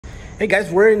Hey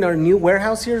guys, we're in our new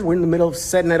warehouse here. We're in the middle of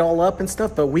setting it all up and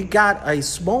stuff, but we got a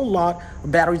small lot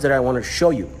of batteries that I want to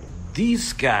show you.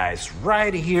 These guys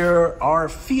right here are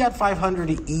FIAT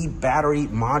 500E battery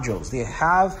modules. They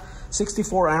have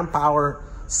 64 amp hour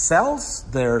cells.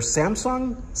 They're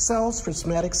Samsung cells,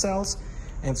 prismatic cells.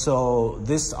 And so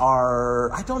these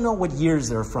are, I don't know what years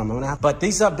they're from, but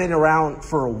these have been around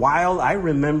for a while. I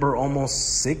remember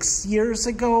almost 6 years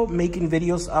ago making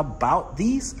videos about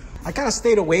these. I kind of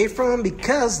stayed away from them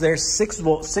because there's 6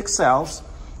 cells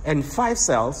and 5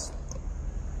 cells.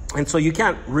 And so you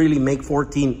can't really make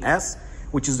 14S,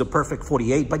 which is the perfect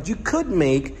 48, but you could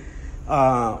make,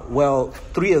 well,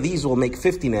 3 of these will make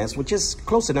 15S, which is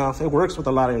close enough. It works with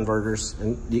a lot of inverters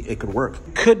and it could work.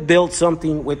 Could build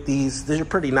something with these. These are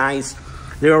pretty nice.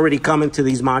 They're already coming to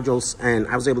these modules and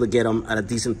I was able to get them at a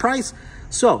decent price.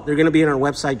 So they're gonna be on our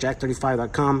website,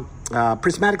 jack35.com.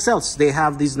 Prismatic cells, they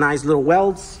have these nice little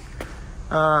welds.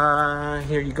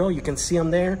 Here you go, you can see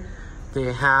them there.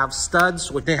 They have studs.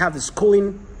 They have this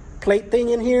cooling plate thing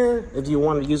in here if you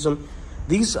want to use them.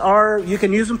 These are, you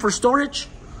can use them for storage,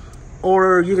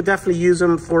 or you could definitely use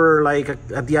them for like a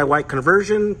DIY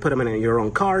conversion. Put them in your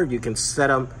own car. You can set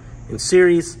them in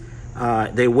series.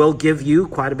 They will give you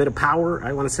quite a bit of power.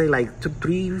 I want to say like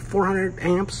 300-400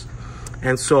 amps.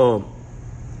 And so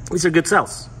these are good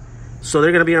cells. So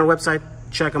they're going to be on our website.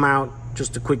 Check them out.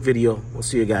 Just a quick video. We'll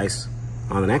see you guys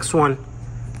on the next one.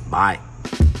 Bye.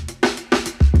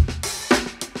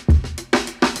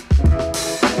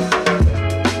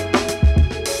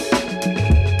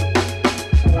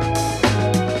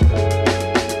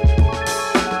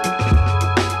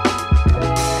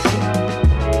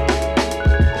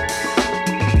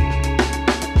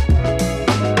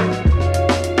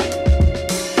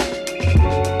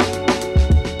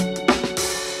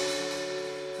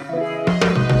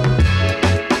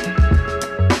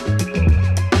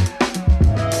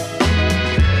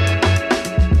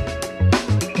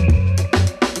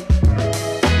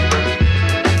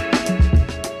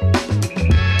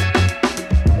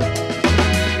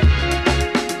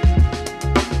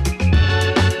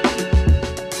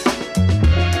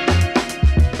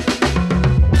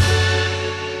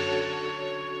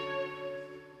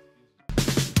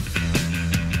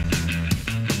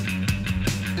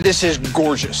 This is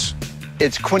gorgeous.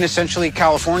 It's quintessentially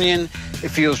Californian. It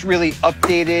feels really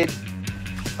updated.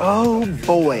 Oh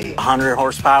boy. 100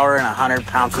 horsepower and 100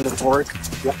 pound-feet of torque.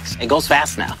 Yep. It goes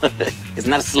fast now. It's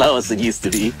not as slow as it used to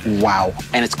be. Wow.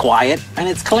 And it's quiet and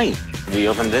it's clean. We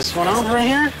open this one up right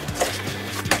here.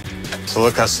 So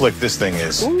look how slick this thing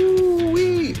is.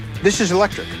 Ooh-wee. This is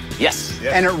electric. Yes.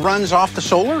 Yeah. And it runs off the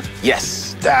solar?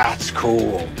 Yes. That's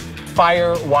cool.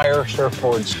 Firewire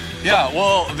surfboards. Yeah,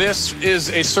 well, this is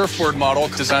a surfboard model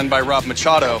designed by Rob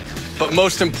Machado, but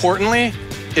most importantly,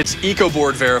 it's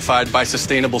EcoBoard verified by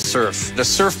Sustainable Surf. The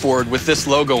surfboard with this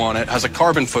logo on it has a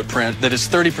carbon footprint that is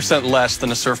 30% less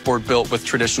than a surfboard built with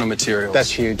traditional materials. That's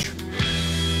huge.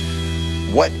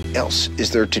 What else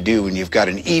is there to do when you've got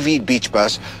an EV beach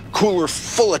bus, cooler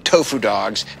full of tofu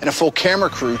dogs, and a full camera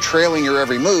crew trailing your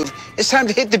every move? It's time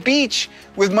to hit the beach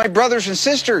with my brothers and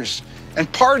sisters and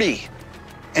party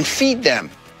and feed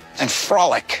them and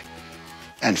frolic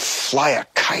and fly a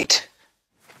kite.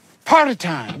 Party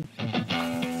time.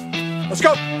 Let's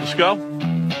go. Let's go.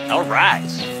 All right.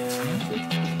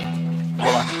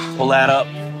 Pull that up.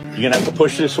 You're gonna have to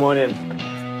push this one in.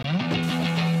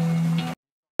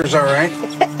 It's all right.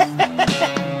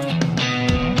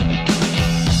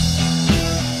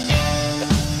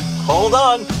 Hold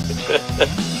on.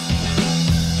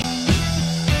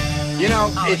 You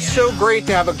know, it's so great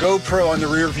to have a GoPro on the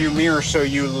rearview mirror so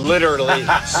you literally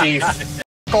see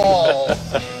all.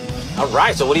 All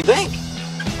right, so what do you think?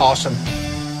 Awesome.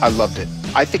 I loved it.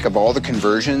 I think of all the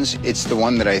conversions, it's the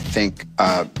one that I think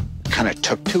kind of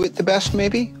took to it the best,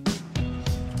 maybe.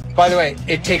 By the way,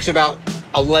 it takes about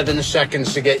 11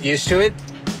 seconds to get used to it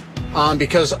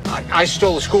because I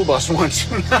stole a school bus once.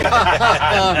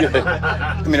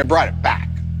 I mean, I brought it back,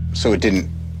 so it didn't.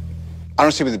 I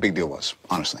don't see what the big deal was,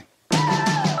 honestly.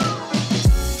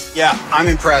 Yeah, I'm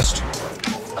impressed.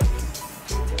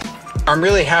 I'm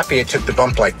really happy it took the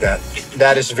bump like that.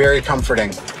 That is very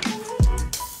comforting.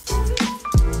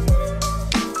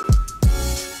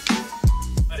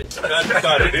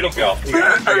 Got it. It'll go. You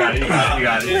got it. You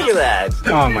got it. Look at that.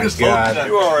 Oh my God.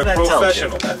 You are a That tells you.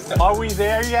 professional. Are we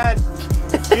there yet?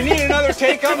 You need another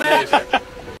take on that?